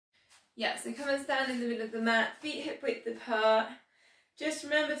Yeah, so come and stand in the middle of the mat, feet hip width apart. Just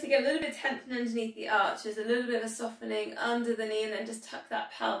remember to get a little bit of tension underneath the arches, a little bit of a softening under the knee, and then just tuck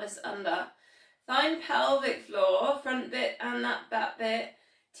that pelvis under. Find pelvic floor, front bit and that back bit.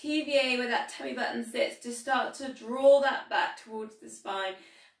 TVA where that tummy button sits, to start to draw that back towards the spine.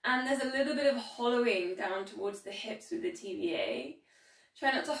 And there's a little bit of hollowing down towards the hips with the TVA.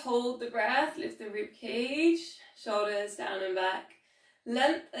 Try not to hold the breath, lift the rib cage, shoulders down and back.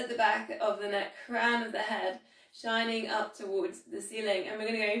 Length at the back of the neck, crown of the head, shining up towards the ceiling. And we're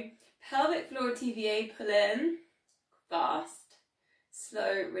going to go pelvic floor TVA, pull in, fast,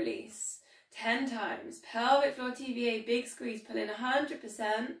 slow, release. 10 times. Pelvic floor TVA, big squeeze, pull in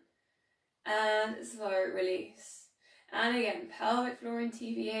 100%, and slow release. And again, pelvic floor in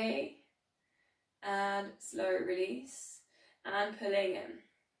TVA, and slow release, and pulling in.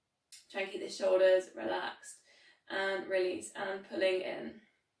 Try and keep the shoulders relaxed, and release, and pulling in.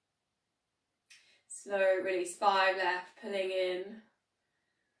 Slow release, 5 left, pulling in,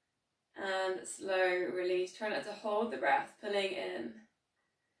 and slow release. Try not to hold the breath, pulling in,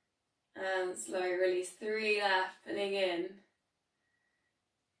 and slow release. 3 left, pulling in,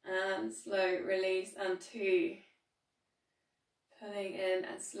 and slow release, and 2, pulling in,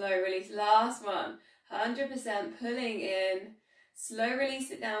 and slow release. Last one, 100% pulling in, slow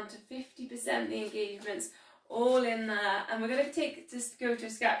release it down to 50%, the engagements all in there. And we're going to just go to a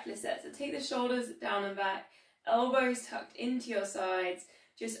scapular set. So take the shoulders down and back, elbows tucked into your sides,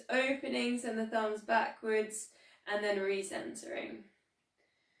 just opening, send the thumbs backwards, and then recentering.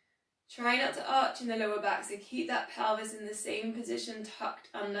 Try not to arch in the lower back, so keep that pelvis in the same position, tucked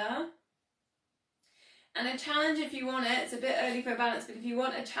under. And a challenge if you want it, it's a bit early for a balance, but if you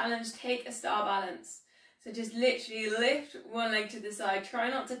want a challenge, take a star balance. So just literally lift one leg to the side, try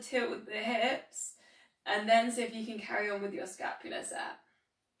not to tilt with the hips, and then see if you can carry on with your scapular set.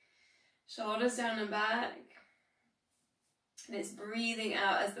 Shoulders down and back, and it's breathing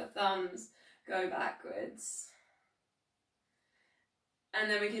out as the thumbs go backwards. And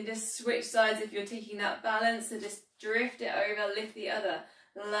then we can just switch sides if you're taking that balance, so just drift it over, lift the other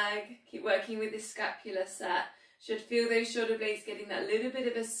leg, keep working with this scapular set. Should feel those shoulder blades getting that little bit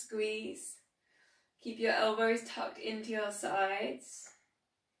of a squeeze. Keep your elbows tucked into your sides.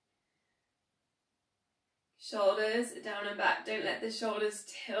 Shoulders down and back, don't let the shoulders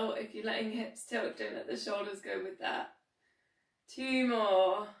tilt. If you're letting hips tilt, don't let the shoulders go with that. 2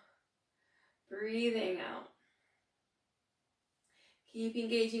 more, breathing out. Keep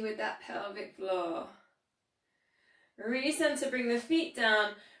engaging with that pelvic floor. Recenter, bring the feet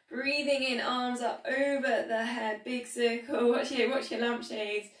down, breathing in, arms up over the head, big circle, watch your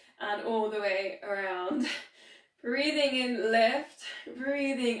lampshades, and all the way around. Breathing in, lift,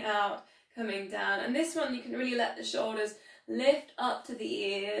 breathing out, coming down. And this one you can really let the shoulders lift up to the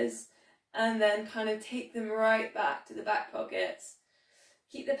ears, and then kind of take them right back to the back pockets.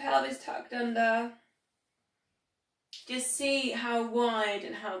 Keep the pelvis tucked under. Just see how wide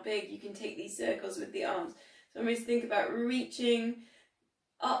and how big you can take these circles with the arms. So almost think about reaching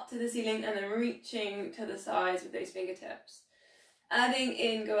up to the ceiling and then reaching to the sides with those fingertips. Adding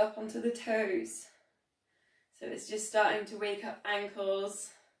in, go up onto the toes. So it's just starting to wake up ankles,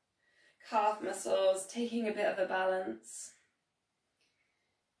 calf muscles, taking a bit of a balance.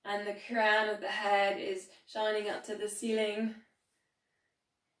 And the crown of the head is shining up to the ceiling.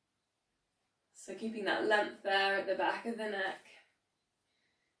 So keeping that length there at the back of the neck.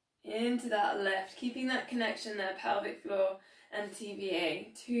 Into that lift, keeping that connection there, pelvic floor and TVA.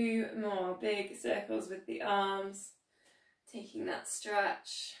 2 more big circles with the arms. Taking that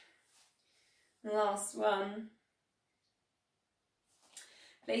stretch. Last one.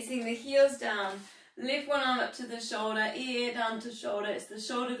 Placing the heels down. Lift one arm up to the shoulder, ear down to shoulder. It's the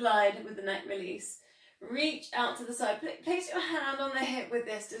shoulder glide with the neck release. Reach out to the side. Place your hand on the hip with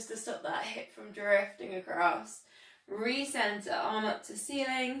this just to stop that hip from drifting across. Recenter, arm up to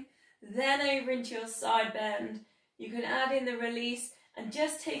ceiling, then over into your side bend. You can add in the release and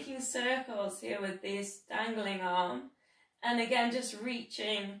just taking circles here with this dangling arm. And again, just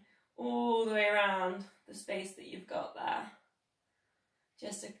reaching all the way around the space that you've got there.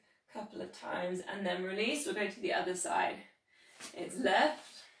 Just a couple of times and then release. We'll go to the other side. It's left.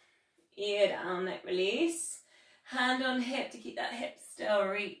 Ear down, neck release. Hand on hip to keep that hip still,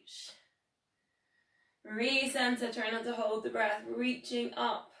 reach. Recenter, try not to hold the breath, reaching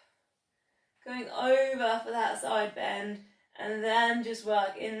up. Going over for that side bend and then just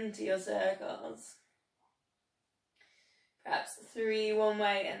work into your circles. Perhaps 3 one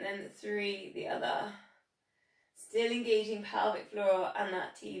way and then 3 the other. Still engaging pelvic floor and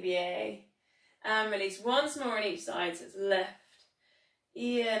that TVA. And release once more on each side, so it's lift.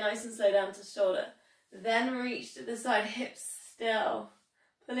 ear, nice and slow down to shoulder. Then reach to the side, hips still.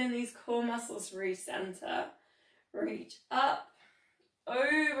 Pull in these core muscles, recenter. Reach up,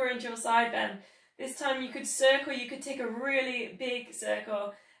 over into your side bend. This time you could circle, you could take a really big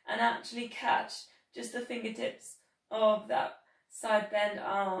circle and actually catch just the fingertips of that side bend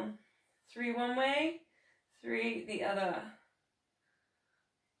arm. 3 one way, 3 the other.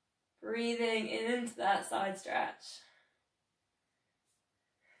 Breathing into that side stretch.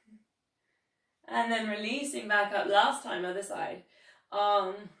 And then releasing back up, last time other side.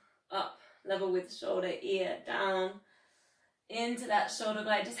 Arm up, level with shoulder, ear down. Into that shoulder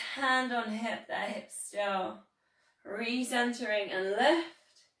blade, just hand on hip there, hips still. Recentering and lift.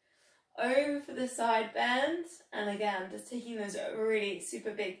 Over for the side bend. And again, just taking those really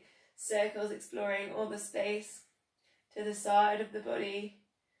super big circles, exploring all the space to the side of the body.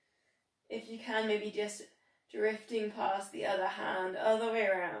 If you can, maybe just drifting past the other hand, other way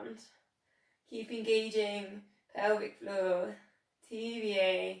around. Keep engaging pelvic floor,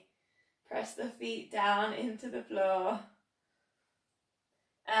 TVA. Press the feet down into the floor.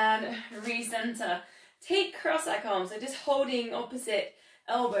 And recenter. Take cross-back arms, so just holding opposite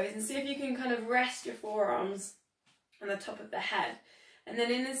elbows, and see if you can kind of rest your forearms on the top of the head. And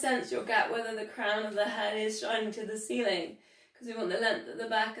then in a sense, you'll get whether the crown of the head is shining to the ceiling, because we want the length at the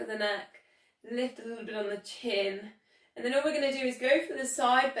back of the neck. Lift a little bit on the chin. And then all we're going to do is go for the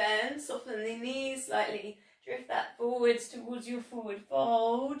side bend, soften the knees slightly, drift that forwards towards your forward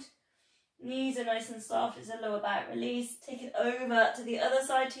fold. Knees are nice and soft as a lower back release. Take it over to the other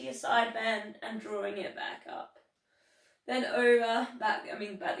side to your side bend and drawing it back up. Then over, back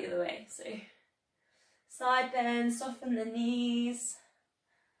the other way. So side bend, soften the knees.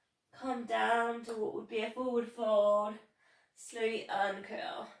 Come down to what would be a forward fold. Slowly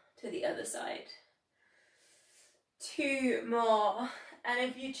uncurl to the other side. 2 more. And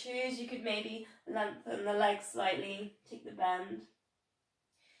if you choose, you could maybe lengthen the legs slightly. Take the bend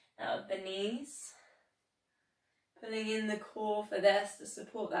out of the knees. Pulling in the core for this to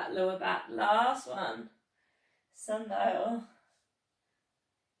support that lower back. Last one. Sundial.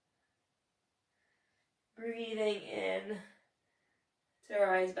 Breathing in to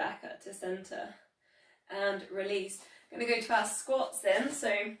rise back up to center. And release. I'm going to go to our squats then,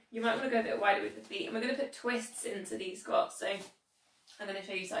 so you might want to go a bit wider with the feet. And we're going to put twists into these squats, so I'm going to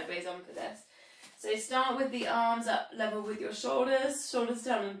show you sideways on for this. So start with the arms up level with your shoulders, shoulders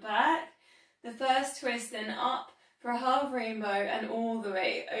down and back. The first twist then up for a half rainbow and all the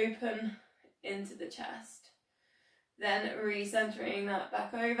way open into the chest. Then recentering that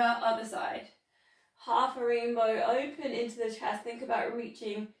back over, other side. Half a rainbow open into the chest. Think about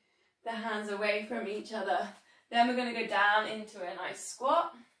reaching the hands away from each other. Then we're going to go down into a nice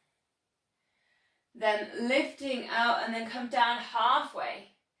squat. Then lifting out and then come down halfway.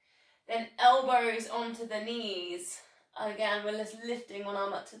 Then elbows onto the knees. Again, we're just lifting one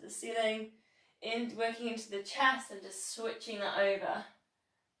arm up to the ceiling, working into the chest and just switching that over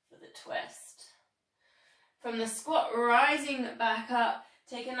for the twist. From the squat, rising back up,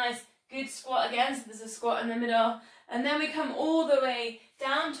 take a nice good squat again, so there's a squat in the middle. And then we come all the way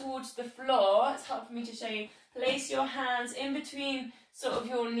down towards the floor. It's hard for me to show you. Place your hands in between sort of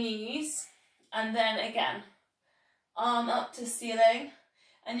your knees. And then again, arm up to ceiling.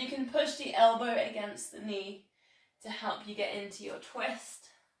 And you can push the elbow against the knee to help you get into your twist.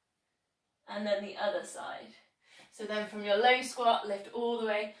 And then the other side. So then from your low squat, lift all the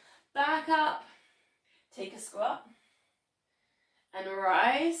way back up. Take a squat. And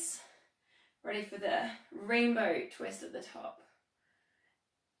rise. Ready for the rainbow twist at the top.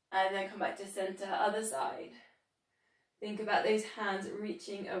 And then come back to center, other side. Think about those hands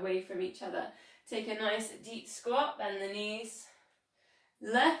reaching away from each other. Take a nice deep squat, bend the knees.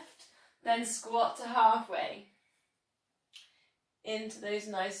 Left, then squat to halfway. Into those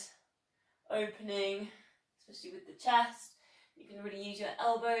nice opening, especially with the chest. You can really use your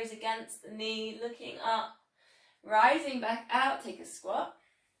elbows against the knee, looking up. Rising back out, take a squat.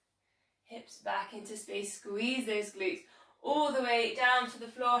 Hips back into space, squeeze those glutes. All the way down to the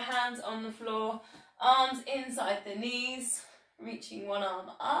floor, hands on the floor, arms inside the knees, reaching one arm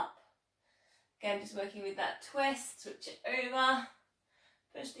up. Again, just working with that twist, switch it over.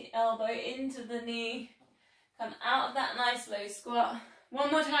 Push the elbow into the knee. Come out of that nice low squat.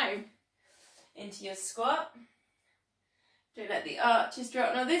 One more time. Into your squat. Don't let the arches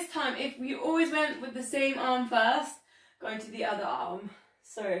drop. Now this time, if we always went with the same arm first, going to the other arm.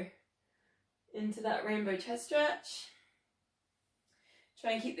 So, into that rainbow chest stretch.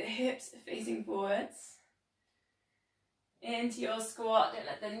 Try and keep the hips facing forwards. Into your squat, don't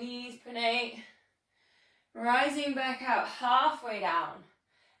let the knees pronate. Rising back out halfway down.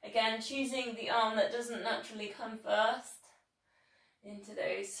 Again, choosing the arm that doesn't naturally come first into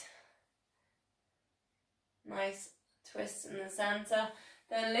those nice twists in the center.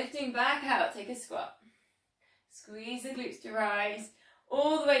 Then lifting back out, take a squat. Squeeze the glutes to rise.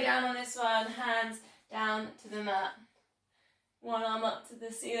 All the way down on this one, hands down to the mat. One arm up to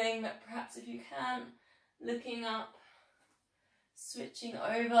the ceiling, but perhaps if you can, looking up, switching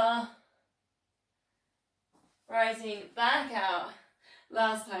over, rising back out.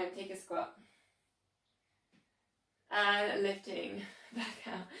 Last time, take a squat. And lifting back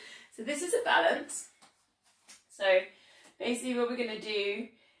out. So this is a balance. So basically what we're going to do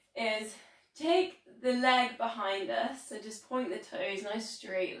is take the leg behind us. So just point the toes, nice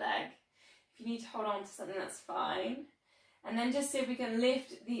straight leg. If you need to hold on to something, that's fine. And then just see if we can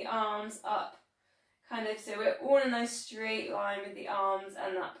lift the arms up, kind of so we're all in a nice straight line with the arms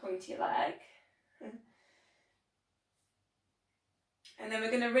and that pointy leg. And then we're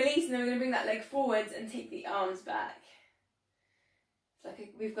going to release, and then we're going to bring that leg forwards and take the arms back. It's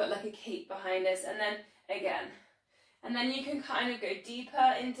like we've got like a cape behind us, and then again. And then you can kind of go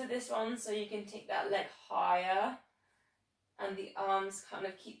deeper into this one, so you can take that leg higher and the arms kind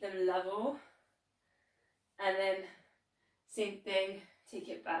of keep them level. And then same thing, take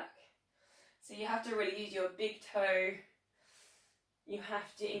it back. So you have to really use your big toe. You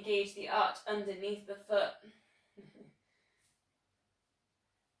have to engage the arch underneath the foot.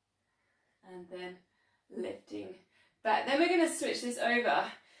 And then lifting back. Then we're going to switch this over.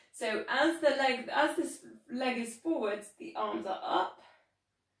 So as this leg is forwards, the arms are up.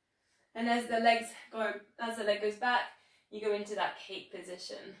 And as the leg goes back, you go into that cape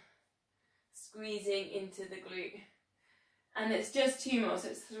position, squeezing into the glute. And it's just 2 more, so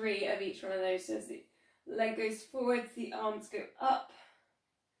it's 3 of each one of those. So as the leg goes forwards, the arms go up.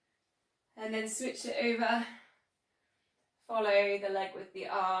 And then switch it over. Follow the leg with the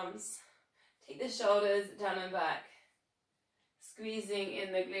arms. Take the shoulders down and back. Squeezing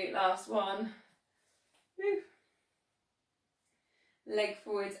in the glute, last one. Woo. Leg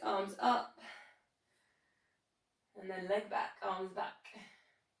forwards, arms up. And then leg back, arms back.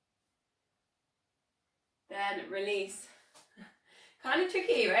 Then release. Kind of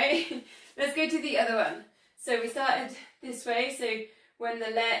tricky, right? Let's go to the other one. So we started this way, so when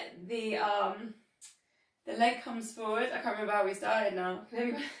the leg comes forward, I can't remember how we started now. Can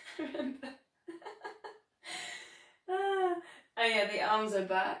anyone remember? Oh yeah, the arms are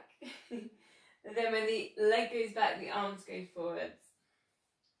back. And then when the leg goes back, the arms go forwards.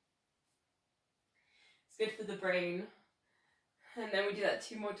 It's good for the brain. And then we do that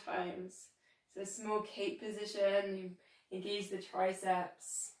 2 more times. So small cape position, you engage the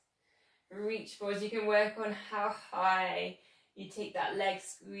triceps, reach forwards. You can work on how high you take that leg,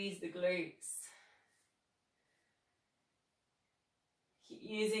 squeeze the glutes. Keep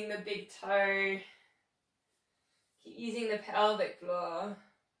using the big toe. Keep using the pelvic floor.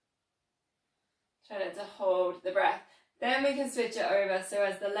 Try not to hold the breath. Then we can switch it over. So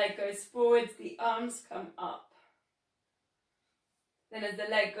as the leg goes forwards, the arms come up. Then as the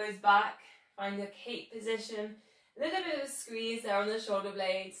leg goes back, find your cape position. A little bit of a squeeze there on the shoulder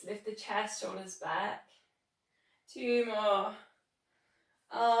blades. Lift the chest, shoulders back. 2 more.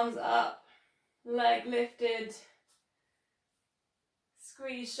 Arms up. Leg lifted.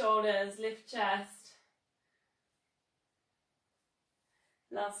 Squeeze shoulders, lift chest.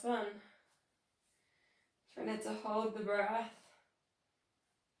 Last one. Try not to hold the breath.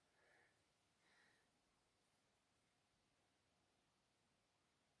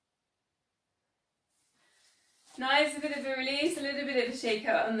 Nice, a bit of a release, a little bit of a shake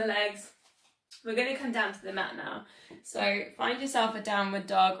out on the legs. We're going to come down to the mat now. So find yourself a downward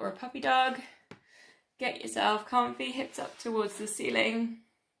dog or a puppy dog. Get yourself comfy, hips up towards the ceiling.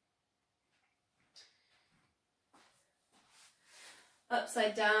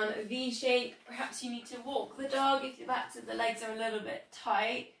 Upside down V shape. Perhaps you need to walk the dog if your backs of the legs are a little bit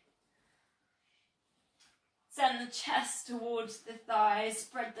tight. Send the chest towards the thighs,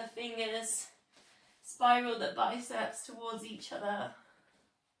 spread the fingers, spiral the biceps towards each other.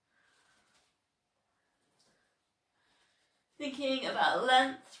 Thinking about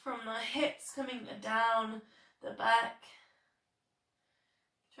length from the hips coming down the back.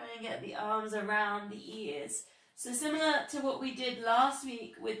 Try and get the arms around the ears. So similar to what we did last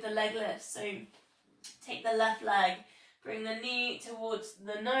week with the leg lift. So take the left leg, bring the knee towards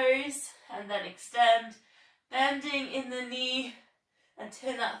the nose and then extend, bending in the knee and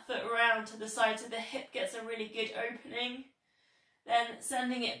turn that foot around to the side so the hip gets a really good opening. Then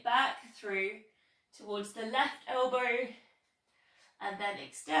sending it back through towards the left elbow and then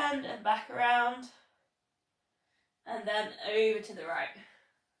extend and back around. and then over to the right.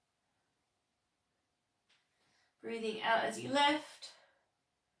 Breathing out as you lift.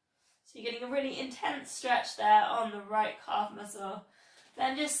 So you're getting a really intense stretch there on the right calf muscle.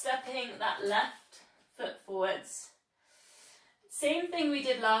 Then just stepping that left foot forwards. Same thing we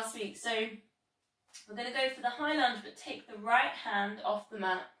did last week. So we're going to go for the high lunge, but take the right hand off the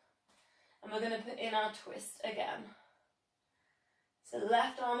mat. And we're going to put in our twist again. So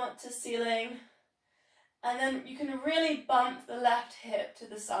left arm up to ceiling. And then you can really bump the left hip to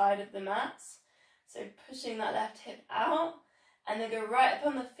the side of the mat. So pushing that left hip out, and then go right up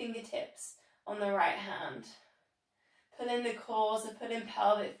on the fingertips on the right hand. Pull in the core, so pull in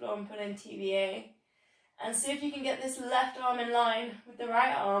pelvic floor and pull in TVA. And see if you can get this left arm in line with the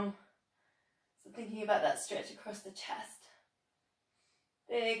right arm. So thinking about that stretch across the chest.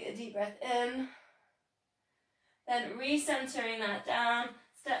 Big deep breath in. Then recentering that down.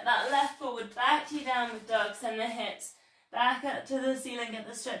 Step that left forward back to your downward dog. Send the hips back up to the ceiling. Get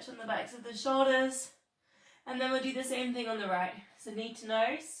the stretch on the backs of the shoulders. And then we'll do the same thing on the right. So knee to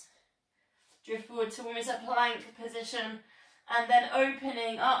nose. Drift forward to almost a plank position. And then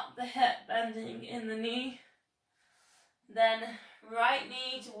opening up the hip, bending in the knee. Then right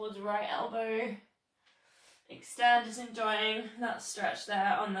knee towards right elbow. Extend, just enjoying that stretch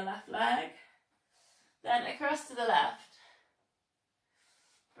there on the left leg. Then across to the left.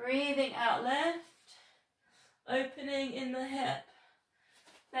 Breathing out, lift. Opening in the hip.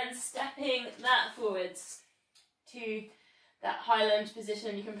 Then stepping that forwards to that high lunge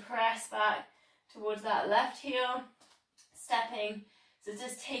position. You can press back towards that left heel. Stepping, so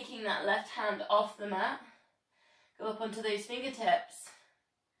just taking that left hand off the mat. Go up onto those fingertips.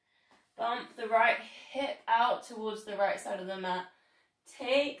 Bump the right hip out towards the right side of the mat.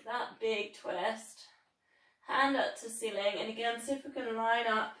 Take that big twist. Hand up to ceiling, and again, see if we can line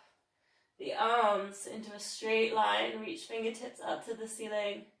up the arms into a straight line. Reach fingertips up to the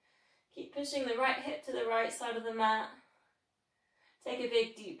ceiling. Keep pushing the right hip to the right side of the mat. Take a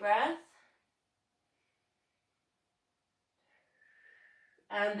big deep breath.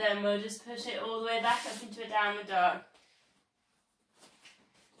 And then we'll just push it all the way back up into a downward dog.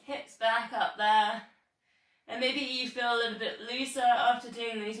 Hips back up there. And maybe you feel a little bit looser after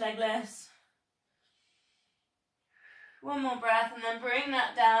doing these leg lifts. One more breath, and then bring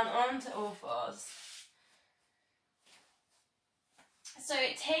that down onto all fours. So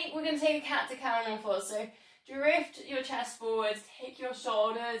we're going to take a cat to cow on all fours. So drift your chest forwards, take your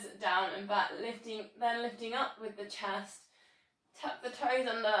shoulders down and back, then lifting up with the chest. Tuck the toes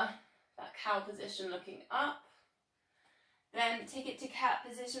under that cow position, looking up. Then take it to cat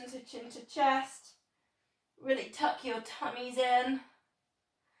position, so chin to chest. Really tuck your tummies in.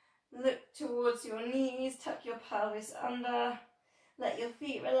 Look towards your knees, tuck your pelvis under, let your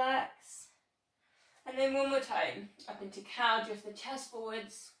feet relax. And then one more time, up into cow, drift the chest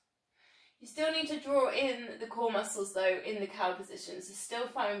forwards. You still need to draw in the core muscles though in the cow position, so still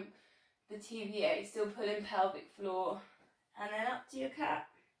find the TVA, still pull in pelvic floor. And then up to your cat,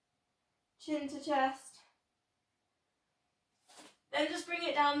 chin to chest. Then just bring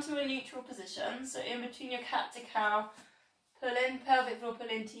it down to a neutral position, so in between your cat to cow. Pull in pelvic floor, pull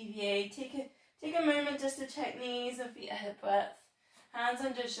in TVA. Take a moment just to check knees and feet at hip width. Hands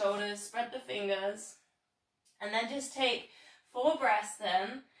under shoulders, spread the fingers. And then just take 4 breaths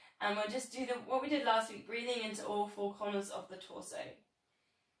then. And we'll just do what we did last week, breathing into all 4 corners of the torso.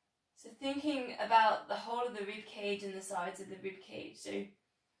 So thinking about the whole of the rib cage and the sides of the rib cage. So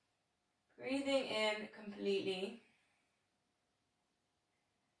breathing in completely.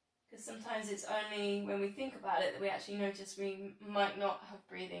 Because sometimes it's only when we think about it that we actually notice we might not have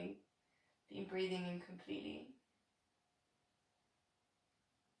been breathing in completely.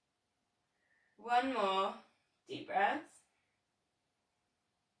 One more deep breath.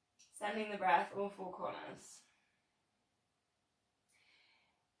 Sending the breath all 4 corners.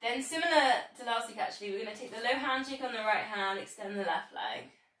 Then similar to last week actually, we're going to take the low handshake on the right hand, extend the left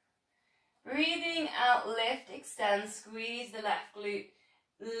leg. Breathing out, lift, extend, squeeze the left glute.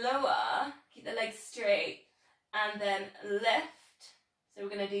 Lower, keep the legs straight, and then lift. So we're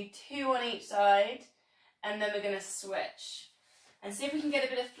going to do 2 on each side, and then we're going to switch. And see if we can get a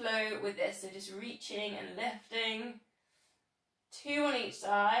bit of flow with this. So just reaching and lifting. 2 on each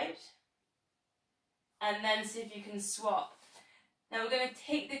side, and then see if you can swap. Now we're going to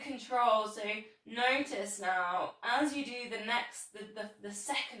take the control, so notice now, as you do the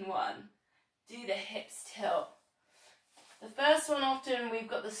second one, do the hips tilt. The first one, often we've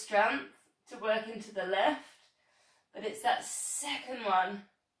got the strength to work into the lift, but it's that second one,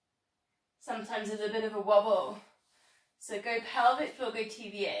 sometimes there's a bit of a wobble. So go pelvic floor, go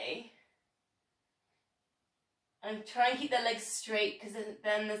TVA. And try and keep the legs straight, because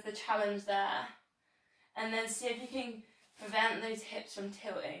then there's the challenge there. And then see if you can prevent those hips from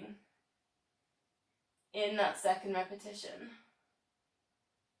tilting in that second repetition.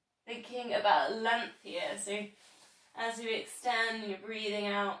 Thinking about length here, so as you extend, you're breathing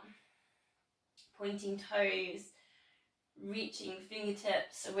out, pointing toes, reaching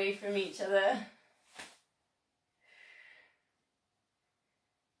fingertips away from each other.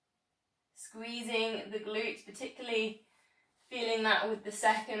 Squeezing the glutes, particularly feeling that with the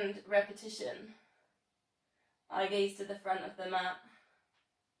second repetition. Eye gaze to the front of the mat.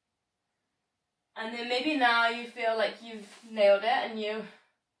 And then maybe now you feel like you've nailed it and you're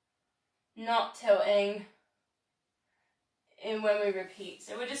not tilting in when we repeat.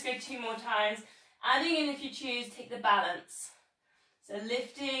 So we'll just go 2 more times. Adding in, if you choose, take the balance. So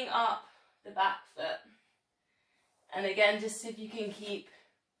lifting up the back foot. And again, just see if you can keep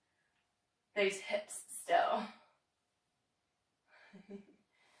those hips still.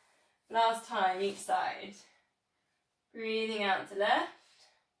 Last time, each side. Breathing out to left.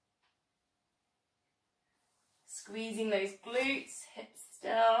 Squeezing those glutes, hips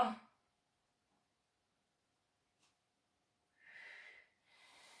still.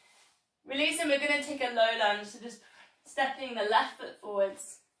 Releasing, we're going to take a low lunge, so just stepping the left foot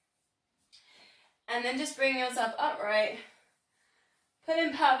forwards. And then just bring yourself upright. Pull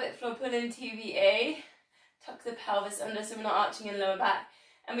in pelvic floor, pull in TVA. Tuck the pelvis under so we're not arching in lower back.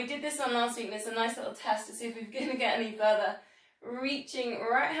 And we did this one last week, and it's a nice little test to see if we're going to get any further. Reaching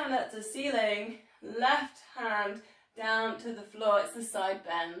right hand up to the ceiling, left hand down to the floor. It's the side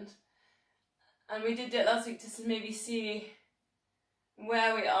bend. And we did it last week to maybe see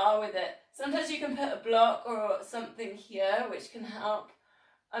where we are with it. Sometimes you can put a block or something here which can help.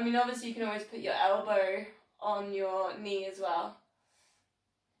 I mean, obviously you can always put your elbow on your knee as well.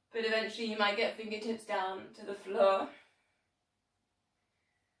 But eventually you might get fingertips down to the floor.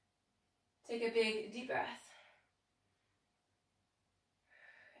 Take a big deep breath.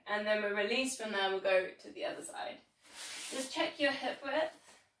 And then we'll release from there, we'll go to the other side. Just check your hip width.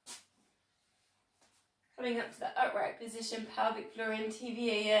 Coming up to the upright position, pelvic floor in,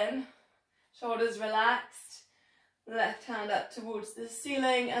 TVA in. Shoulders relaxed. Left hand up towards the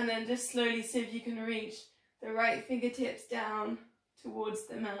ceiling, and then just slowly see if you can reach the right fingertips down towards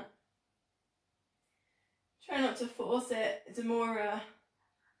the mat. Try not to force it. It's more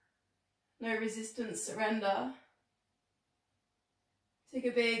no resistance, surrender. Take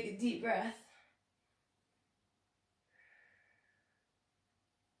a big deep breath.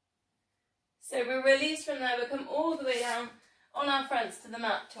 So we'll release from there, we'll come all the way down on our fronts to the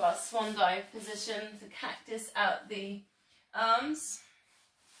mat to our swan dive position, to cactus out the arms.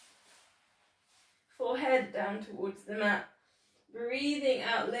 Forehead down towards the mat. Breathing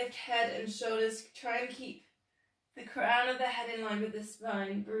out, lift head and shoulders. Try and keep the crown of the head in line with the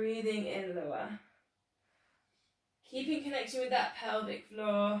spine. Breathing in lower. Keeping connection with that pelvic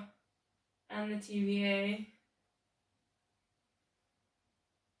floor and the TVA.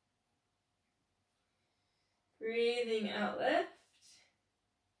 Breathing out, lift.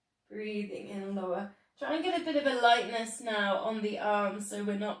 Breathing in lower. Try and get a bit of a lightness now on the arms so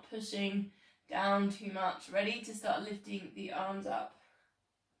we're not pushing down too much. Ready to start lifting the arms up.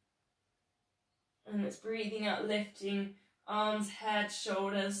 And it's breathing out, lifting arms, head,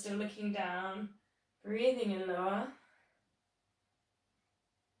 shoulders, still looking down. Breathing in lower.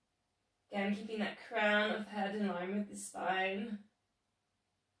 Again, keeping that crown of head in line with the spine.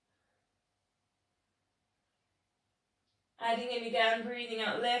 Adding in again, breathing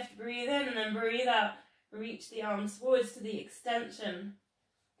out, lift, breathe in, and then breathe out. Reach the arms forwards to the extension.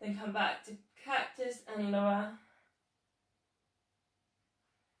 Then come back to cactus and lower.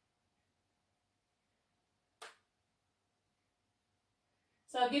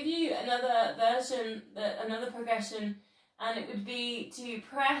 So I'll give you another version, another progression, and it would be to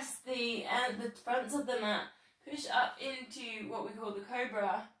press the fronts of the mat, push up into what we call the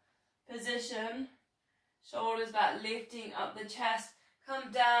cobra position, shoulders back, lifting up the chest,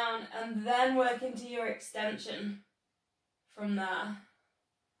 come down, and then work into your extension from there.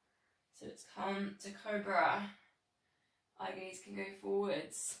 So it's come to cobra, eye gaze can go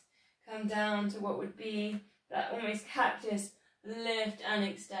forwards, come down to what would be that almost cactus, lift and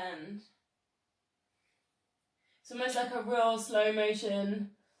extend. It's almost like a real slow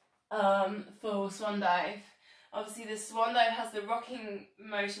motion full swan dive. Obviously the swan dive has the rocking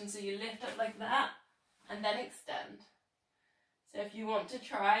motion, so you lift up like that and then extend. So if you want to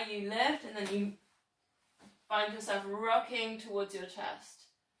try, you lift and then you find yourself rocking towards your chest.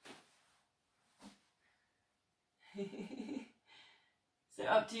 So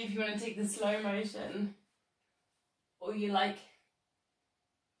up to you if you want to take the slow motion. or you like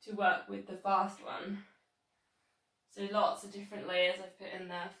to work with the fast one. So lots of different layers I've put in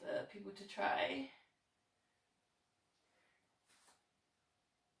there for people to try.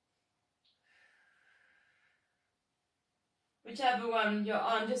 Whichever one you're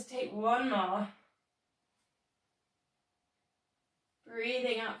on, just take one more.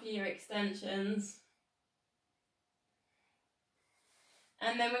 Breathing out for your extensions.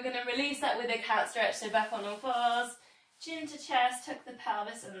 And then we're going to release that with a cat stretch, so back on all fours, chin to chest, tuck the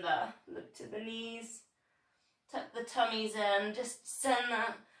pelvis under, look to the knees, tuck the tummies in, just send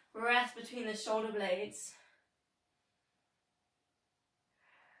that breath between the shoulder blades.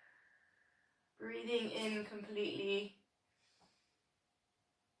 Breathing in completely.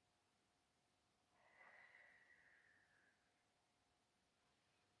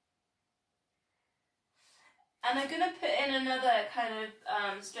 And I'm going to put in another kind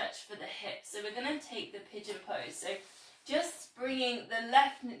of stretch for the hips. So we're going to take the pigeon pose. So just bringing the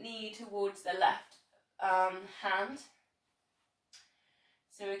left knee towards the left hand.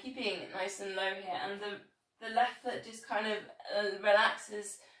 So we're keeping it nice and low here. And the left foot just kind of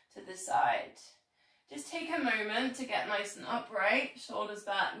relaxes to the side. Just take a moment to get nice and upright. Shoulders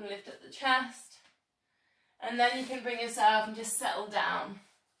back and lift up the chest. And then you can bring yourself and just settle down.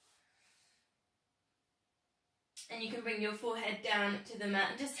 And you can bring your forehead down to the mat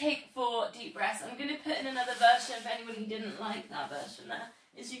and just take 4 deep breaths. I'm going to put in another version for anyone who didn't like that version there.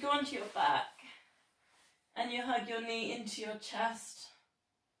 Is you go onto your back and you hug your knee into your chest.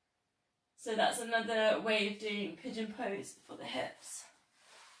 So that's another way of doing pigeon pose for the hips.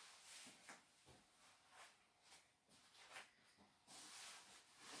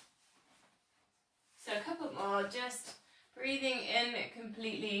 So a couple more, just breathing in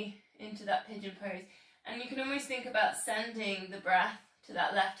completely into that pigeon pose. And you can almost think about sending the breath to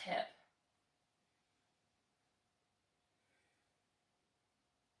that left hip.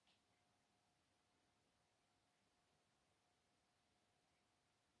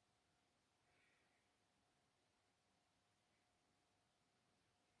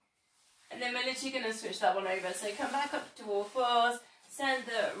 And then we're literally going to switch that one over. So come back up to all fours, send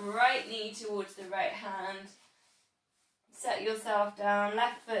the right knee towards the right hand, set yourself down,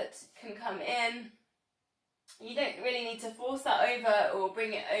 left foot can come in. You don't really need to force that over or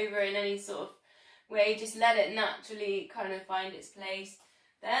bring it over in any sort of way, just let it naturally kind of find its place.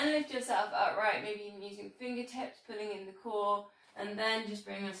 Then lift yourself upright, maybe even using fingertips, pulling in the core, and then just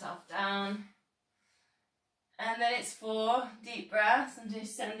bring yourself down. And then it's 4 deep breaths and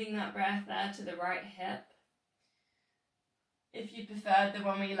just sending that breath there to the right hip. If you prefer the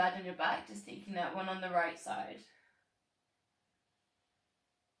one where you lie on your back, just taking that one on the right side.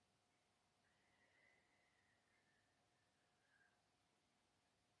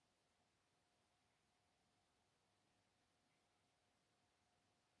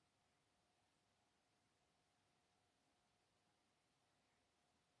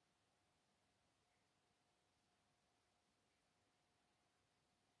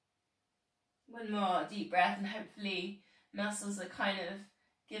 One more deep breath and hopefully muscles are kind of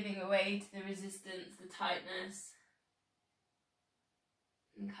giving away to the resistance, the tightness,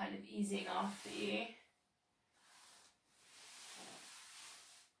 and kind of easing off for you.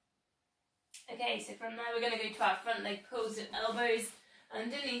 Okay, so from there we're going to go to our front leg pulls with elbows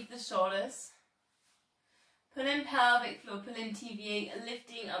underneath the shoulders. Pull in pelvic floor, pull in TVA, and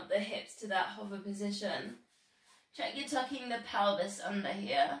lifting up the hips to that hover position. Check you're tucking the pelvis under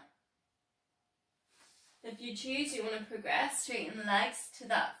here. If you choose, you want to progress, straighten the legs to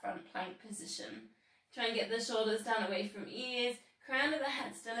that front plank position. Try and get the shoulders down away from ears, crown of the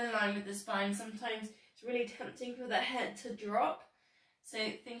head still in line with the spine. Sometimes it's really tempting for the head to drop. So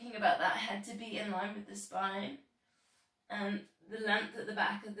thinking about that head to be in line with the spine. And the length at the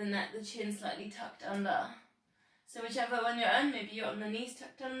back of the neck, the chin slightly tucked under. So whichever one you're on, maybe you're on the knees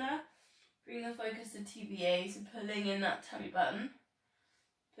tucked under. Bring the focus to TVA, so pulling in that tummy button.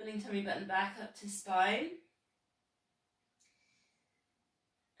 Pulling tummy button back up to spine.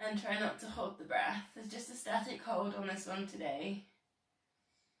 And try not to hold the breath. There's just a static hold on this one today.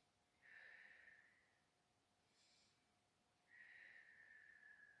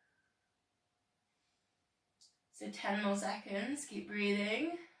 So 10 more seconds, keep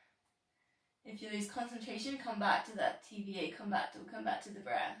breathing. If you lose concentration, come back to that TVA, come back to the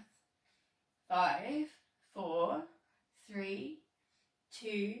breath. 5, 4, 3,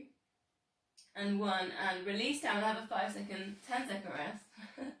 2, and 1, and release down. We'll have a 10 second rest.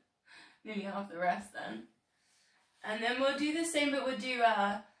 Nearly half the rest then. And then we'll do the same, but we'll do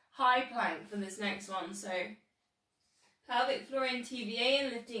a high plank for this next one. So pelvic floor in TVA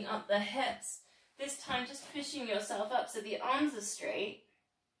and lifting up the hips. This time just pushing yourself up so the arms are straight.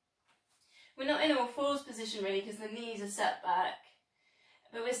 We're not in a fours position really because the knees are set back,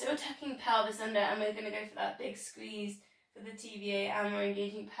 but we're still tucking pelvis under, and we're going to go for that big squeeze for the TVA, and we're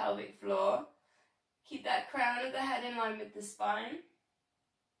engaging pelvic floor. Keep that crown of the head in line with the spine.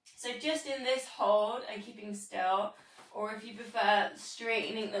 So just in this hold and keeping still, or if you prefer,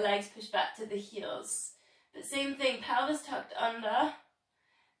 straightening the legs, push back to the heels. But same thing, pelvis tucked under,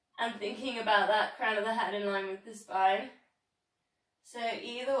 and thinking about that crown of the head in line with the spine. So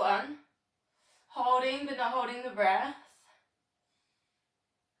either one. Holding, but not holding the breath.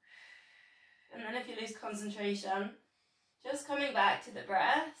 And then if you lose concentration, just coming back to the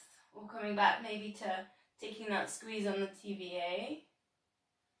breath, or coming back maybe to taking that squeeze on the TVA.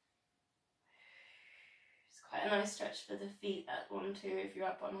 It's quite a nice stretch for the feet, that one too, if you're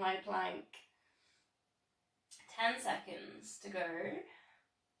up on high plank. 10 seconds to go.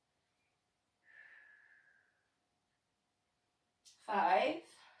 5,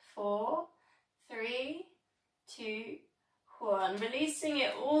 4, 3, 2, 1. Releasing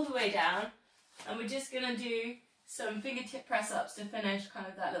it all the way down, and we're just going to do some fingertip press ups to finish kind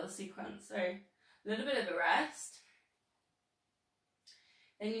of that little sequence. So a little bit of a rest.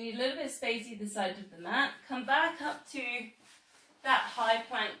 Then you need a little bit of space either side of the mat. Come back up to that high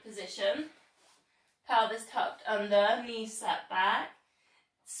plank position. Pelvis tucked under, knees sat back.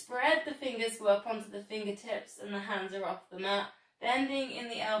 Spread the fingers, go up onto the fingertips, and the hands are off the mat. Bending in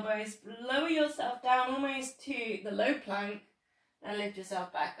the elbows, lower yourself down almost to the low plank, and lift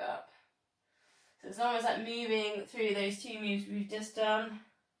yourself back up. So it's almost like moving through those two moves we've just done.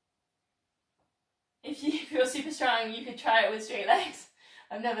 If you feel super strong, you could try it with straight legs.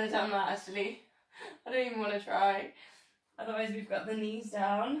 I've never done that actually. I don't even want to try. Otherwise we've got the knees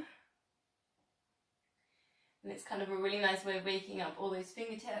down. And it's kind of a really nice way of waking up all those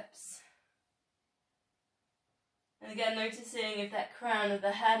fingertips. And again, noticing if that crown of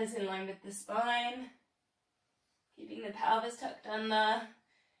the head is in line with the spine. Keeping the pelvis tucked under.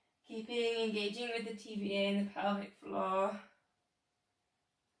 Keeping engaging with the TVA and the pelvic floor.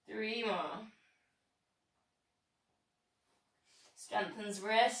 3 more. Strengthens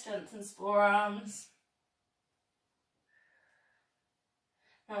wrist, strengthens forearms.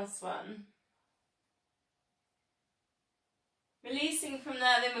 Last one. Releasing from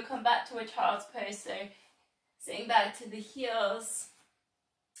there, then we'll come back to a child's pose. So sitting back to the heels,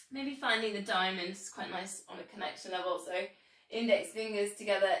 maybe finding the diamond is quite nice on a connection level. So index fingers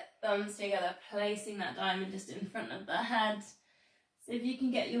together, thumbs together, placing that diamond just in front of the head. So if you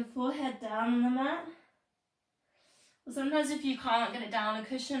can get your forehead down on the mat. Or sometimes if you can't get it down on a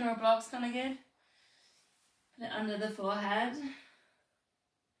cushion or a block's kind of good. Put it under the forehead.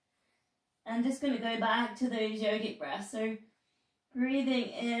 And just going to go back to those yogic breaths. So breathing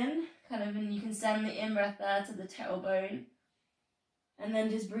in, kind of, and you can send the in-breath there to the tailbone. And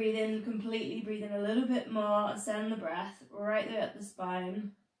then just breathe in completely, breathe in a little bit more, send the breath right there up the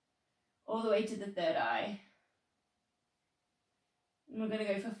spine, all the way to the third eye. And we're going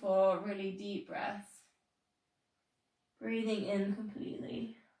to go for 4 really deep breaths. Breathing in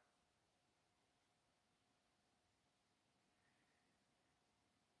completely.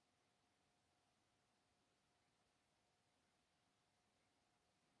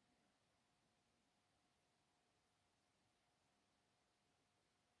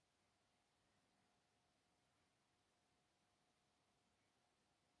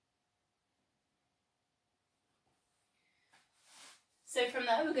 So from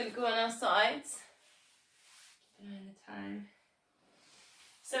there, we're going to go on our sides. Keep an eye on the time.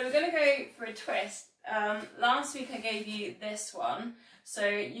 So we're going to go for a twist. Last week I gave you this one, so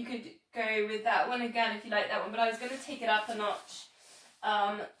you could go with that one again if you like that one, but I was going to take it up a notch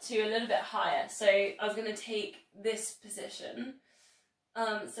to a little bit higher. So I was going to take this position.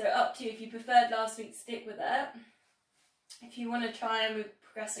 So up to you. If you preferred last week, stick with it. If you want to try and move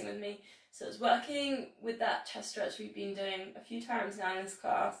progressing with me. So it's working with that chest stretch we've been doing a few times now in this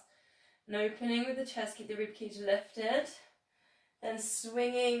class. And opening with the chest, keep the ribcage lifted. Then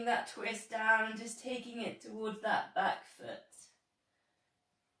swinging that twist down and just taking it towards that back foot.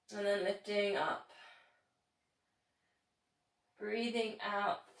 And then lifting up. Breathing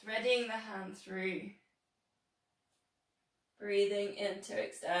out, threading the hand through. Breathing in to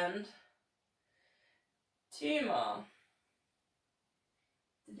extend. 2 more.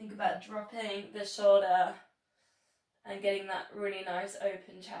 To think about dropping the shoulder and getting that really nice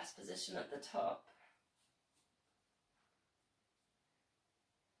open chest position at the top.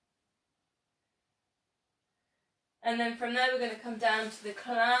 And then from there we're going to come down to the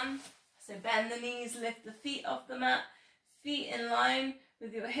clam. So bend the knees, lift the feet off the mat, feet in line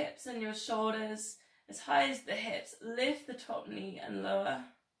with your hips and your shoulders as high as the hips. Lift the top knee and lower.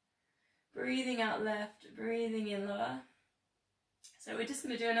 Breathing out left, breathing in lower. So we're just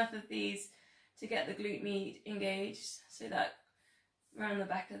going to do enough of these to get the glute med engaged, so that around the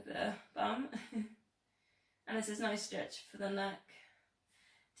back of the bum. And this is a nice stretch for the neck.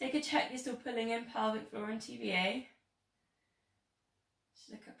 Take a check, you're still pulling in pelvic floor and TVA.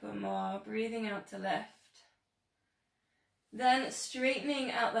 Just a couple more, breathing out to lift. Then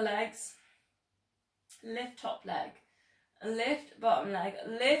straightening out the legs. Lift top leg, lift bottom leg,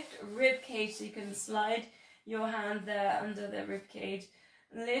 lift rib cage so you can slide your hand there under the rib cage.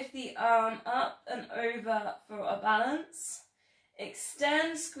 Lift the arm up and over for a balance.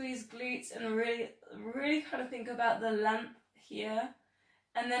 Extend, squeeze glutes, and really kind of think about the length here.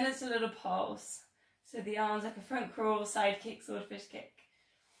 And then it's a little pulse. So the arms like a front crawl, side kick, swordfish kick.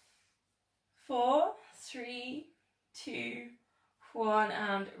 4, 3, 2, 1,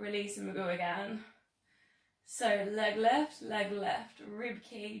 and release, and we'll go again. So leg left, rib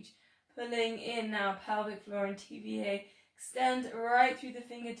cage, pulling in now, pelvic floor and TVA. Extend right through the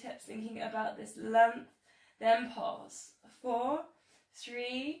fingertips, thinking about this length. Then pause. 4,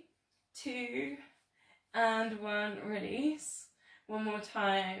 3, 2, and 1, release. One more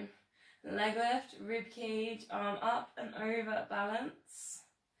time. Leg left, rib cage, arm up and over, balance.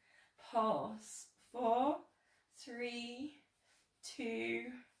 Pause. 4, 3, 2,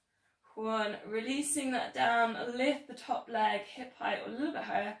 1. Releasing that down, lift the top leg, hip height or a little bit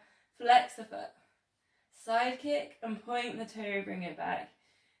higher, flex the foot. Side kick and point the toe, bring it back.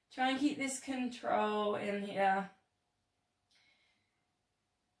 Try and keep this control in here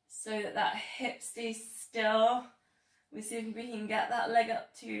so that that hip stays still. We see if we can get that leg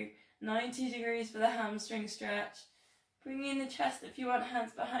up to 90 degrees for the hamstring stretch. Bring in the chest if you want,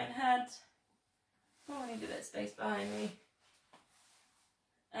 hands behind head. Oh, I need a bit of space behind me.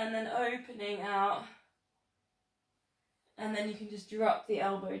 And then opening out. And then you can just drop the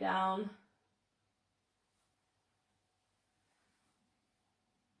elbow down.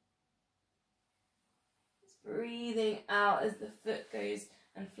 Just breathing out as the foot goes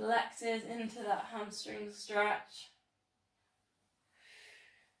and flexes into that hamstring stretch.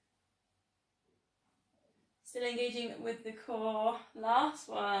 Still engaging with the core. Last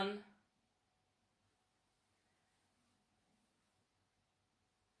one.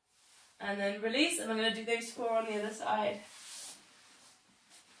 And then release, and I'm going to do those 4 on the other side.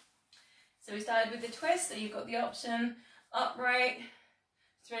 So we started with the twist, so you've got the option upright,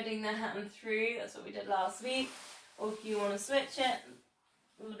 threading the hand through, that's what we did last week. Or if you want to switch it,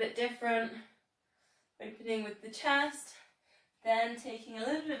 a little bit different, opening with the chest, then taking a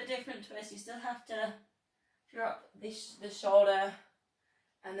little bit of a different twist. You still have to drop the shoulder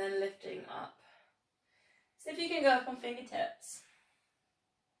and then lifting up. So if you can go up on fingertips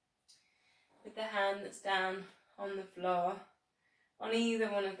with the hand that's down on the floor on either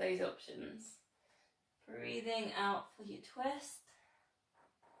one of those options. Breathing out for your twist.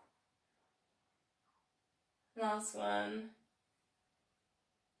 Last one.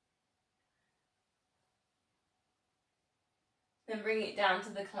 Then bring it down to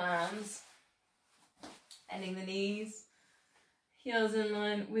the clams. Ending the knees. Heels in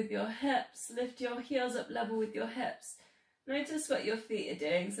line with your hips. Lift your heels up level with your hips. Notice what your feet are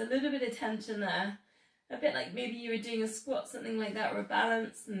doing. So a little bit of tension there. A bit like maybe you were doing a squat, something like that, or a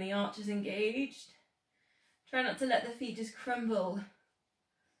balance and the arch is engaged. Try not to let the feet just crumble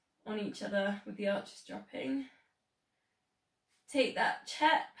on each other with the arches dropping. Take that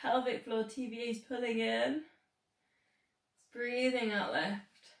check, pelvic floor, TVA's pulling in. Breathing out left.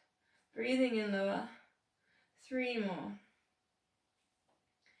 Breathing in lower. 3 more.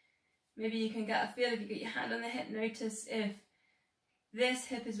 Maybe you can get a feel if you get your hand on the hip, notice if this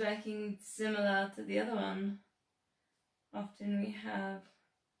hip is working similar to the other one. Often we have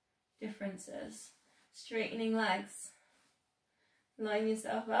differences. Straightening legs. Line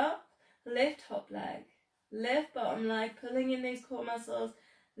yourself up. Lift top leg. Lift bottom leg, pulling in those core muscles.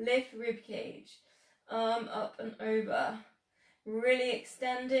 Lift rib cage. Arm up and over. Really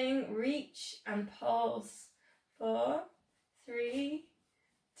extending, reach and pulse. 4, 3,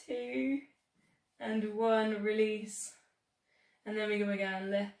 2, and 1, release. And then we go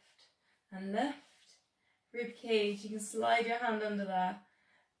again, lift and lift. Rib cage, you can slide your hand under there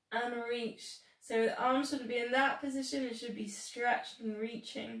and reach. So the arms shouldn't be in that position, it should be stretched and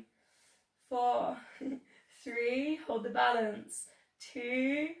reaching. 4, 3, hold the balance.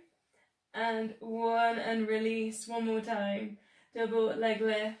 2, and 1, and release. One more time. Double leg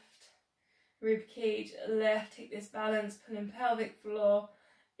lift. Rib cage, lift. Take this balance, pull in pelvic floor.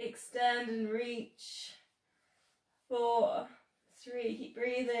 Extend and reach. 4, 3, keep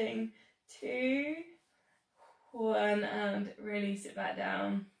breathing, 2, 1, and release it back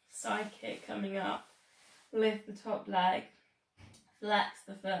down. Side kick coming up, lift the top leg, flex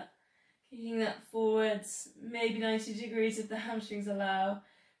the foot, kicking that forwards, maybe 90 degrees if the hamstrings allow,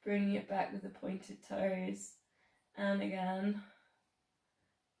 bringing it back with the pointed toes, and again,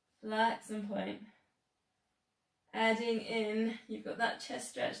 flex and point. Adding in, you've got that chest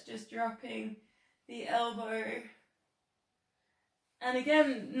stretch, just dropping the elbow. And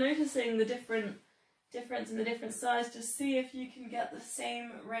again, noticing the difference in the different sides, just see if you can get the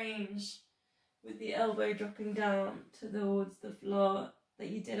same range with the elbow dropping down towards the floor that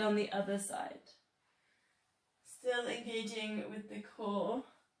you did on the other side. Still engaging with the core.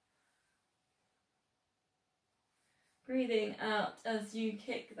 Breathing out as you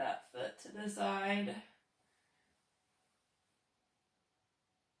kick that foot to the side.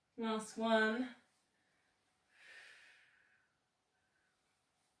 Last one.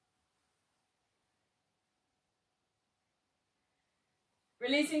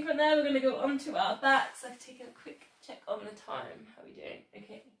 Releasing from there, we're going to go onto our backs. I've taken a quick check on the time. How are we doing?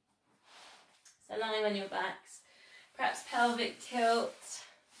 Okay. So lying on your backs, perhaps pelvic tilt,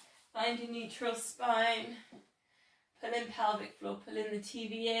 find a neutral spine, pull in pelvic floor, pull in the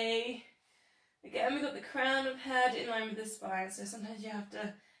TVA. Again, we've got the crown of head in line with the spine, so sometimes you have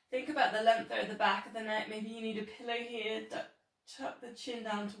to think about the length of the back of the neck. Maybe you need a pillow here, tuck the chin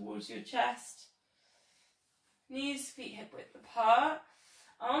down towards your chest. Knees, feet hip width apart.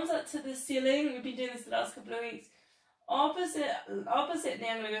 Arms up to the ceiling. We've been doing this the last couple of weeks. Opposite knee,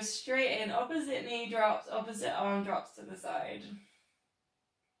 I'm going to go straight in. Opposite knee drops, opposite arm drops to the side.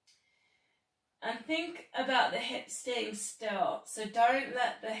 And think about the hips staying still. So don't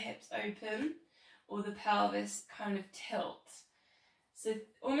let the hips open or the pelvis kind of tilt. So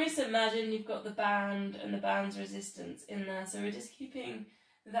almost imagine you've got the band and the band's resistance in there. So we're just keeping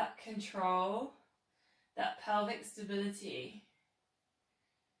that control, that pelvic stability,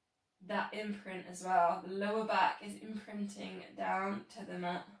 that imprint as well. The lower back is imprinting down to the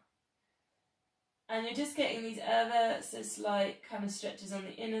mat. And you're just getting these ever so slight kind of stretches on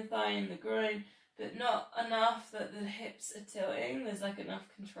the inner thigh and the groin, but not enough that the hips are tilting. There's like enough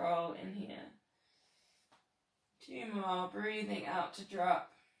control in here. 2 more, breathing out to drop.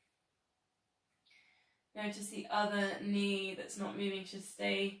 Notice the other knee that's not moving should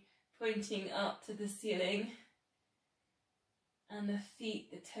stay pointing up to the ceiling. And the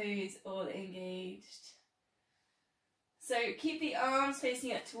feet, the toes all engaged. So keep the arms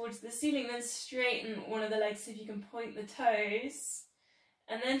facing up towards the ceiling, then straighten one of the legs so if you can point the toes.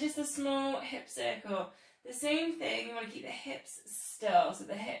 And then just a small hip circle. The same thing, you want to keep the hips still, so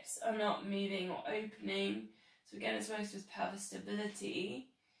the hips are not moving or opening. So again, it's most with pelvic stability.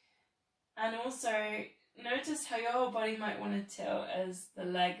 And also, notice how your whole body might want to tilt as the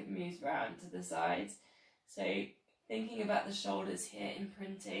leg moves round to the sides. So thinking about the shoulders here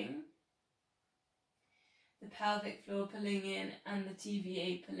imprinting, the pelvic floor pulling in and the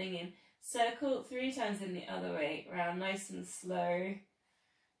TVA pulling in. Circle 3 times in the other way around, nice and slow.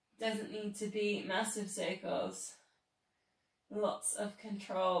 Doesn't need to be massive circles. Lots of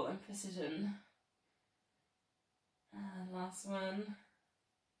control and precision. And last one.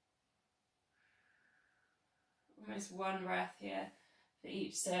 Almost one breath here for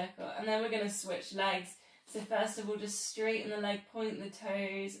each circle. And then we're going to switch legs. So first of all, just straighten the leg, point the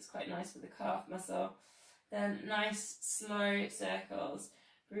toes. It's quite nice for the calf muscle. Then nice slow circles.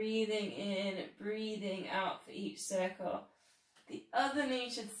 Breathing in, breathing out for each circle. The other knee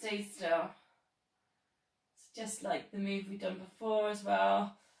should stay still. It's just like the move we've done before as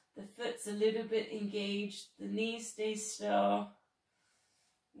well. The foot's a little bit engaged. The knee stays still.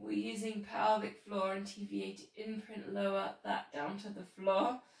 We're using pelvic floor and TVA to imprint lower that down to the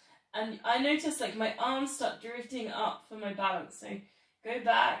floor. And I notice like my arms start drifting up for my balance. So go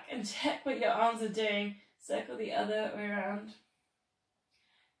back and check what your arms are doing. Circle the other way around.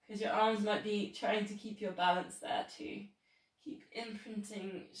 Because your arms might be trying to keep your balance there too. Keep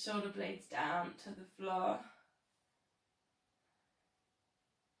imprinting shoulder blades down to the floor.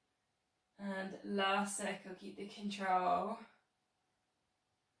 And last circle, keep the control.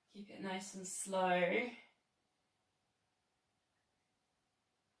 Keep it nice and slow.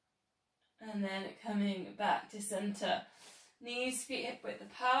 And then coming back to center. Knees, feet hip width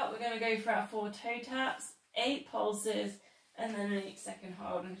apart. We're going to go for our 4 toe taps, 8 pulses, and then an 8-second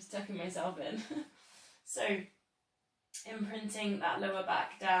hold. I'm just tucking myself in. So imprinting that lower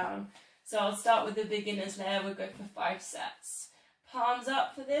back down. So I'll start with the beginner's layer. We'll go for 5 sets. Palms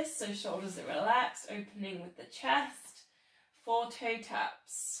up for this, so shoulders are relaxed, opening with the chest. 4 toe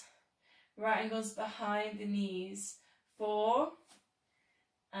taps. Right ankles behind the knees. 4,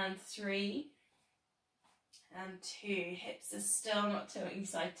 and 3 and 2. Hips are still not tilting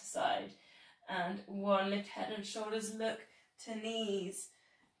side to side, and 1. Lift head and shoulders, look to knees,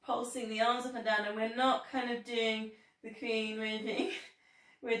 pulsing the arms up and down, and we're not kind of doing the queen moving.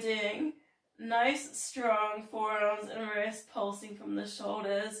 We're doing nice strong forearms and wrists pulsing from the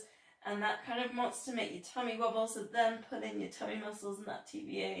shoulders, and that kind of wants to make your tummy wobble, so then pull in your tummy muscles in that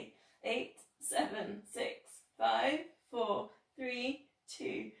TVA. 8, 7, 6, 5, 4, 3,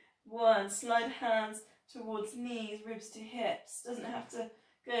 2, 1. Slide hands towards knees, ribs to hips. Doesn't have to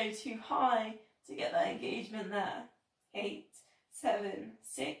go too high to get that engagement there. 8, 7,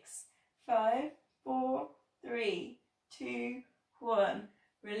 6, 5, 4, 3, 2, 1.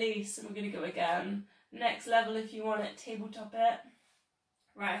 Release, and we're going to go again. Next level if you want it, tabletop it.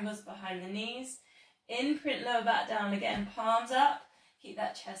 Right ankles behind the knees. Imprint lower back down again, palms up. Keep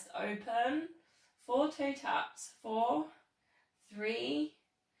that chest open. 4 toe taps. 4, 3,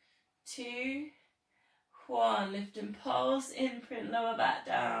 2, 1. Lift and pulse. Imprint lower back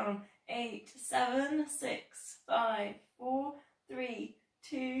down. 8, 7, 6, 5, 4, 3,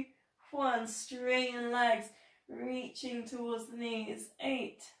 2, 1. Straighten legs, reaching towards the knees.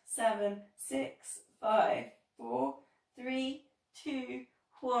 8, 7, 6, 5, 4, 3, 2,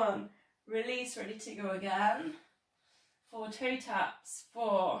 1. Release, ready to go again. 4 toe taps.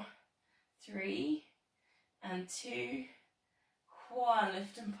 4, 3, and 2, 1.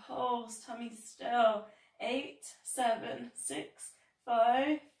 Lift and pulse, tummy still. 8, 7, 6,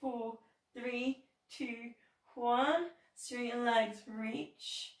 5, 4, 3, 2, 1. Straighten legs,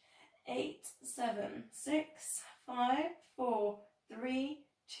 reach. 8, 7, 6, 5, 4, 3,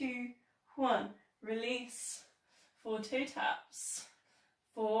 2, 1. Release. 4 toe taps.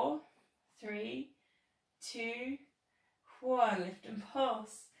 4, 3, 2, 1. Lift and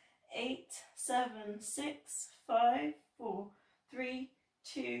pulse. 8, 7, 6, 5, 4, 3,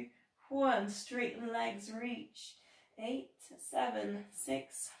 2, 1. Straighten legs, reach. 8, 7,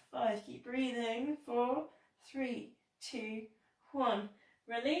 6, 5. Keep breathing. 4, 3, 2, 1.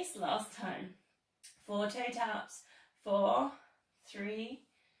 Release, last time. 4 toe taps. 4, 3,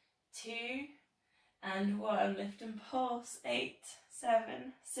 2, and 1. Lift and pulse. 8,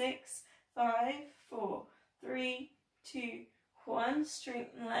 7, 6, 5, 4, 3, 2, 1.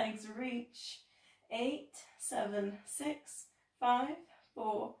 Straighten legs, reach. 8, 7, 6, 5,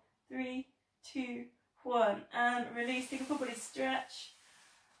 4, 3, 2, 1. And release. Take a full body stretch.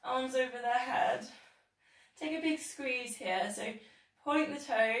 Arms over the head. Take a big squeeze here. So point the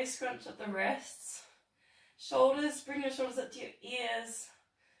toes, scrunch up the wrists. Shoulders, bring your shoulders up to your ears.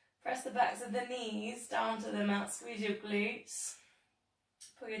 Press the backs of the knees down to the mat. Squeeze your glutes.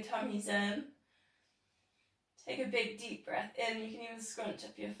 Pull your tummies in. Take a big deep breath in. You can even scrunch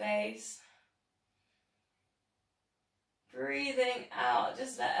up your face. Breathing out.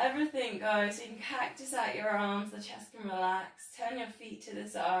 Just let everything go. So you can cactus out your arms. The chest can relax. Turn your feet to the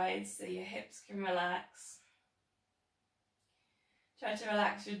sides so your hips can relax. Try to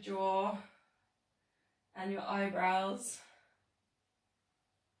relax your jaw and your eyebrows.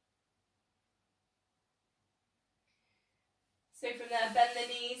 So from there, bend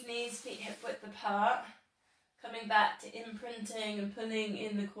the knees, feet hip width apart. Coming back to imprinting and pulling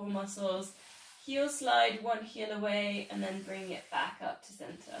in the core muscles. Heel slide, one heel away, and then bring it back up to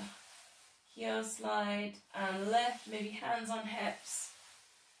center. Heel slide and lift, maybe hands on hips.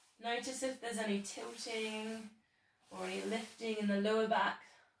 Notice if there's any tilting or any lifting in the lower back.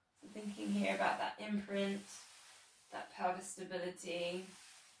 So thinking here about that imprint, that pelvic stability.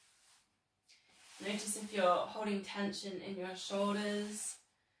 Notice if you're holding tension in your shoulders.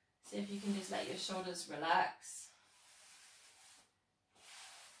 See if you can just let your shoulders relax.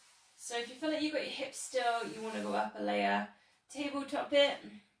 So if you feel like you've got your hips still, you want to go up a layer, tabletop it,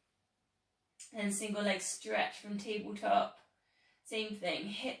 and single leg stretch from tabletop. Same thing,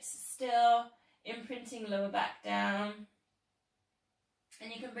 hips still, imprinting lower back down.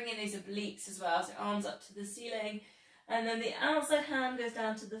 And you can bring in those obliques as well, so arms up to the ceiling. And then the outside hand goes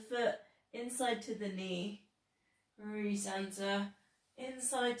down to the foot, inside to the knee. Recenter,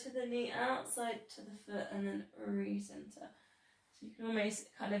 inside to the knee, outside to the foot, and then recenter. So you can almost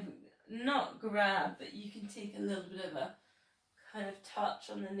kind of not grab, but you can take a little bit of a kind of touch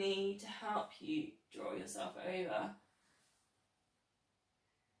on the knee to help you draw yourself over.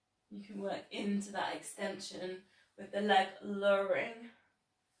 You can work into that extension with the leg lowering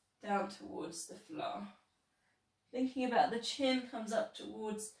down towards the floor. Thinking about the chin comes up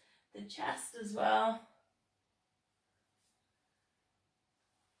towards the chest as well.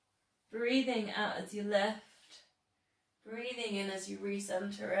 Breathing out as you lift. Breathing in as you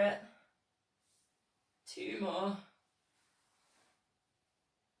recenter it. 2 more.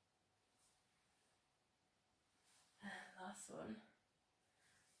 one.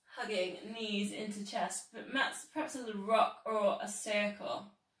 Hugging knees into chest, but perhaps a little rock or a circle.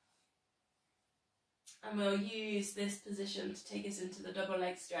 And we'll use this position to take us into the double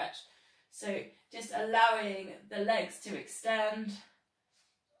leg stretch. So just allowing the legs to extend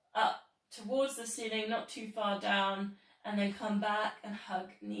up towards the ceiling, not too far down, and then come back and hug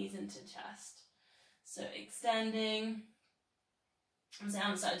knees into chest. So extending. I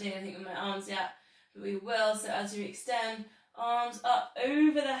haven't started doing anything with my arms yet, but we will. So as you extend, arms up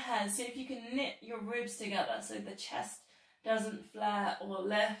over the head. So if you can knit your ribs together so the chest doesn't flare or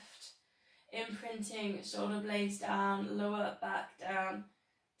lift. Imprinting shoulder blades down, lower back down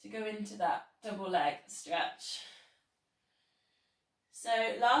to go into that double leg stretch. So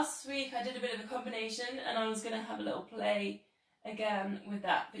last week I did a bit of a combination and I was going to have a little play again with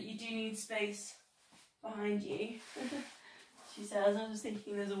that, but you do need space behind you. She says, I was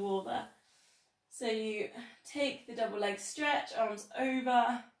thinking there's a wall there. So you take the double leg stretch, arms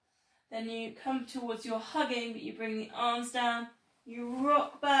over, then you come towards your hugging, but you bring the arms down, you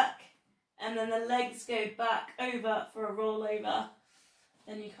rock back, and then the legs go back over for a rollover.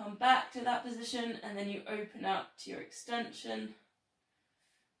 Then you come back to that position, and then you open up to your extension.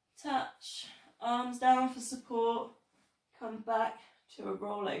 Touch, arms down for support, come back to a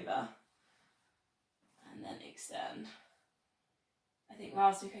rollover, and then extend. I think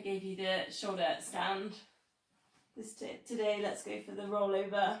last week I gave you the shoulder stand. Today let's go for the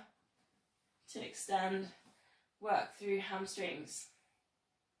rollover to extend, work through hamstrings.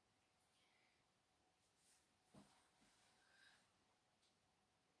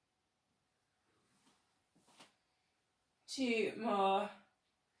 Two more.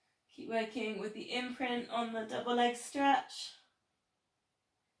 Keep working with the imprint on the double leg stretch.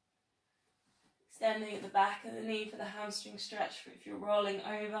 Extending at the back of the knee for the hamstring stretch if you're rolling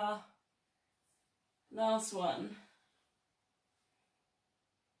over. Last one.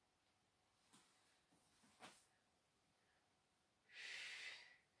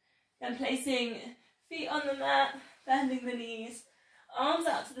 Then placing feet on the mat, bending the knees, arms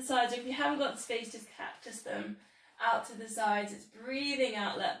out to the sides. If you haven't got the space, just cactus them out to the sides. It's breathing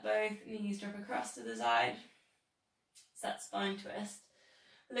out, let both knees drop across to the side. It's that spine twist.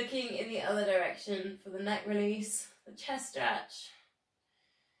 Looking in the other direction for the neck release, the chest stretch.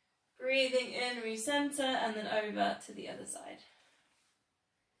 Breathing in, recenter, and then over to the other side.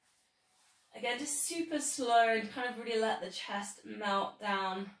 Again, just super slow and kind of really let the chest melt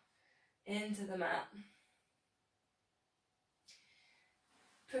down into the mat.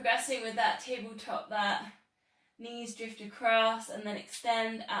 Progressing with that tabletop, that knees drift across and then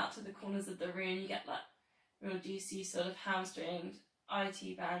extend out to the corners of the room. You get that real juicy sort of hamstring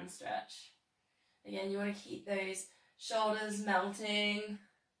IT band stretch. Again, you want to keep those shoulders melting,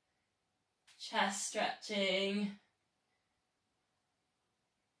 chest stretching,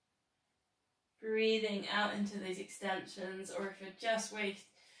 breathing out into those extensions, or if you're just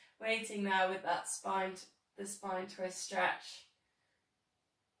waiting there with that the spine twist stretch,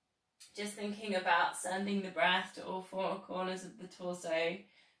 just thinking about sending the breath to all four corners of the torso,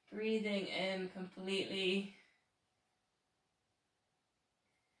 breathing in completely.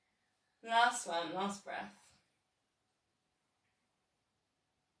 Last one, last breath.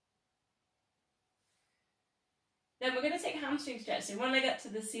 Then we're going to take hamstring stretch. So one leg up to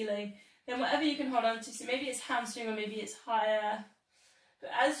the ceiling, then whatever you can hold on to. So maybe it's hamstring or maybe it's higher. But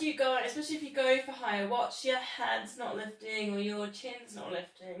as you go, especially if you go for higher, watch your head's not lifting or your chin's not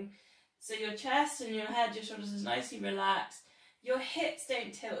lifting. So your chest and your head, your shoulders is nicely relaxed. Your hips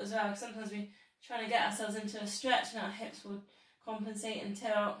don't tilt as well, because sometimes we're trying to get ourselves into a stretch and our hips will compensate and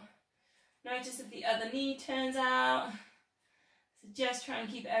tilt. Notice if the other knee turns out. So just try and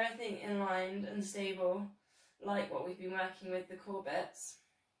keep everything in line and stable, like what we've been working with the core bits.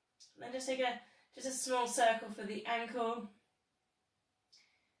 And then just take a small circle for the ankle,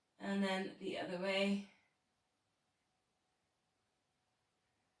 and then the other way.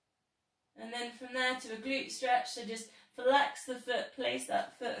 And then from there to a glute stretch, so just flex the foot, place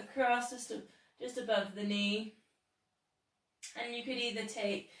that foot across just above the knee. And you could either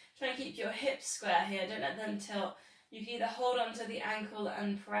try and keep your hips square here, don't let them tilt. You can either hold onto the ankle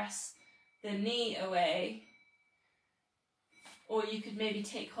and press the knee away, or you could maybe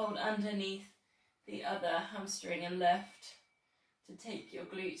take hold underneath the other hamstring and lift to take your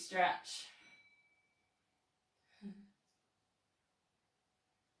glute stretch.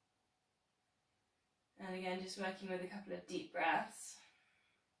 And again, just working with a couple of deep breaths.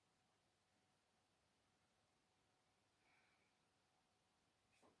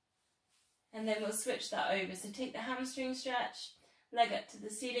 And then we'll switch that over. So take the hamstring stretch, leg up to the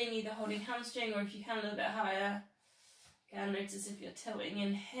ceiling, either holding hamstring or if you can a little bit higher. Again, notice if you're tilting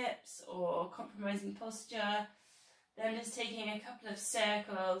in hips or compromising posture. Then just taking a couple of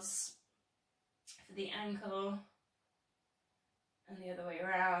circles for the ankle and the other way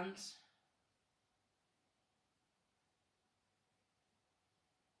around.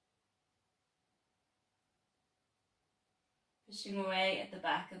 Pushing away at the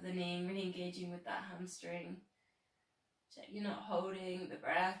back of the knee, really engaging with that hamstring. Check you're not holding the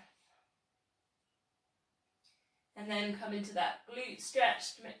breath. And then come into that glute stretch.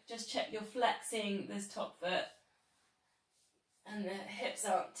 Just check you're flexing this top foot and the hips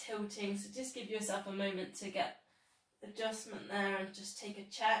aren't tilting. So just give yourself a moment to get adjustment there and just take a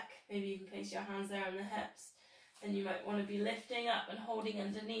check. Maybe you can place your hands there on the hips. Then you might want to be lifting up and holding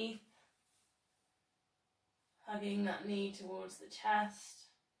underneath. Hugging that knee towards the chest.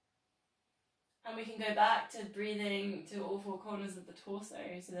 And we can go back to breathing to all four corners of the torso.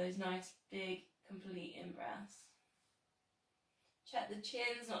 So those nice, big, complete in-breaths. Check the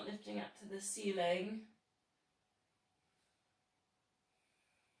chin's not lifting up to the ceiling.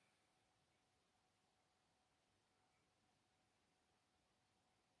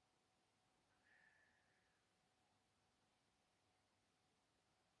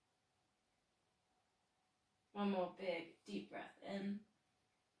 One more big, deep breath in.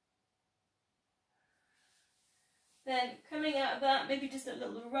 Then coming out of that, maybe just a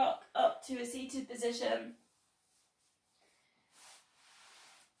little rock up to a seated position.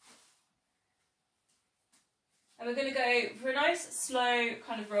 And we're going to go for a nice, slow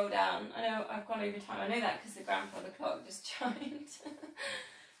kind of roll down. I know I've gone over time. I know that because the grandfather clock just chimed.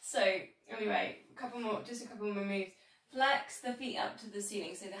 So, anyway, just a couple more moves. Flex the feet up to the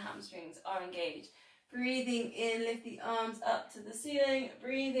ceiling so the hamstrings are engaged. Breathing in, lift the arms up to the ceiling.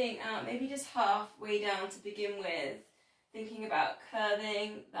 Breathing out, maybe just halfway down to begin with. Thinking about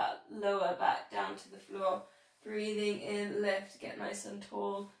curving that lower back down to the floor. Breathing in, lift, get nice and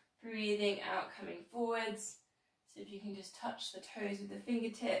tall. Breathing out, coming forwards. So if you can just touch the toes with the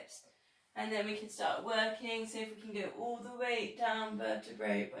fingertips. And then we can start working. So if we can go all the way down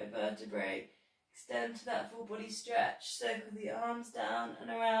vertebrae by vertebrae. Extend to that full body stretch. Circle the arms down and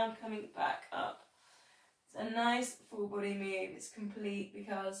around, coming back up. It's a nice full body move. It's complete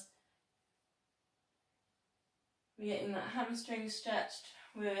because we're getting that hamstring stretched.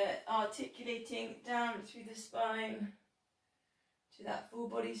 We're articulating down through the spine to that full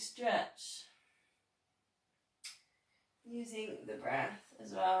body stretch. Using the breath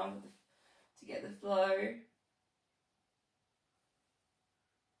as well to get the flow.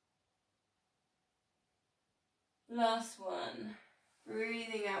 Last one.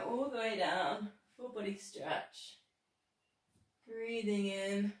 Breathing out all the way down. Full body stretch. Breathing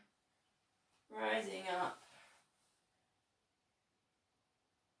in. Rising up.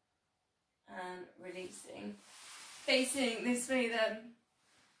 And releasing. Facing this way then.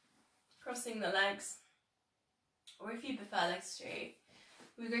 Crossing the legs. Or if you prefer legs straight,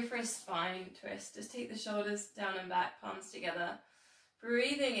 we go for a spine twist. Just take the shoulders down and back, palms together.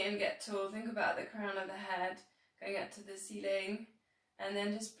 Breathing in, get tall. Think about the crown of the head going up to the ceiling. And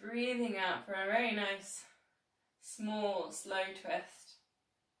then just breathing out for a very nice, small, slow twist.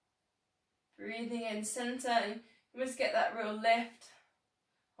 Breathing in, center, and you must get that real lift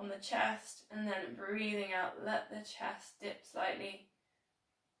on the chest. And then breathing out, let the chest dip slightly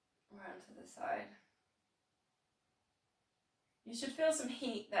around to the side. You should feel some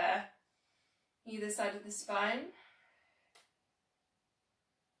heat there, either side of the spine.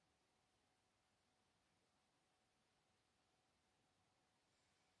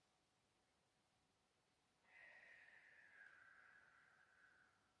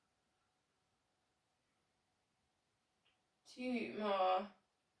 Two more.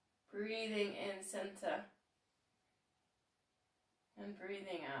 Breathing in, center. And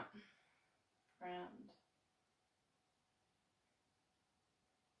breathing out, round.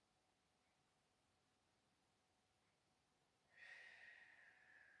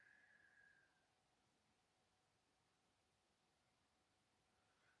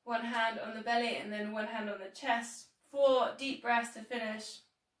 One hand on the belly and then one hand on the chest. 4 deep breaths to finish.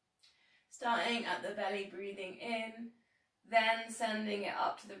 Starting at the belly, breathing in, then sending it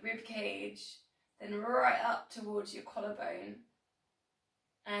up to the rib cage, then right up towards your collarbone,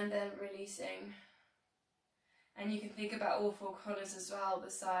 and then releasing. And you can think about all 4 corners as well,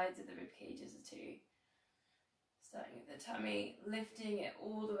 the sides of the rib cages too. Starting at the tummy, lifting it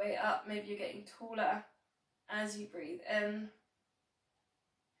all the way up. Maybe you're getting taller as you breathe in.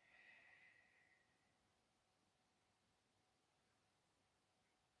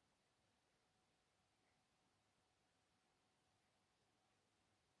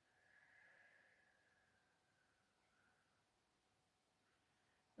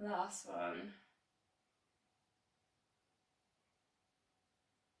 Last one.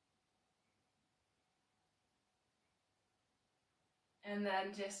 And then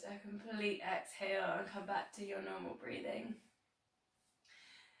just a complete exhale and come back to your normal breathing.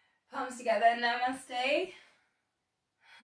 Palms together, namaste.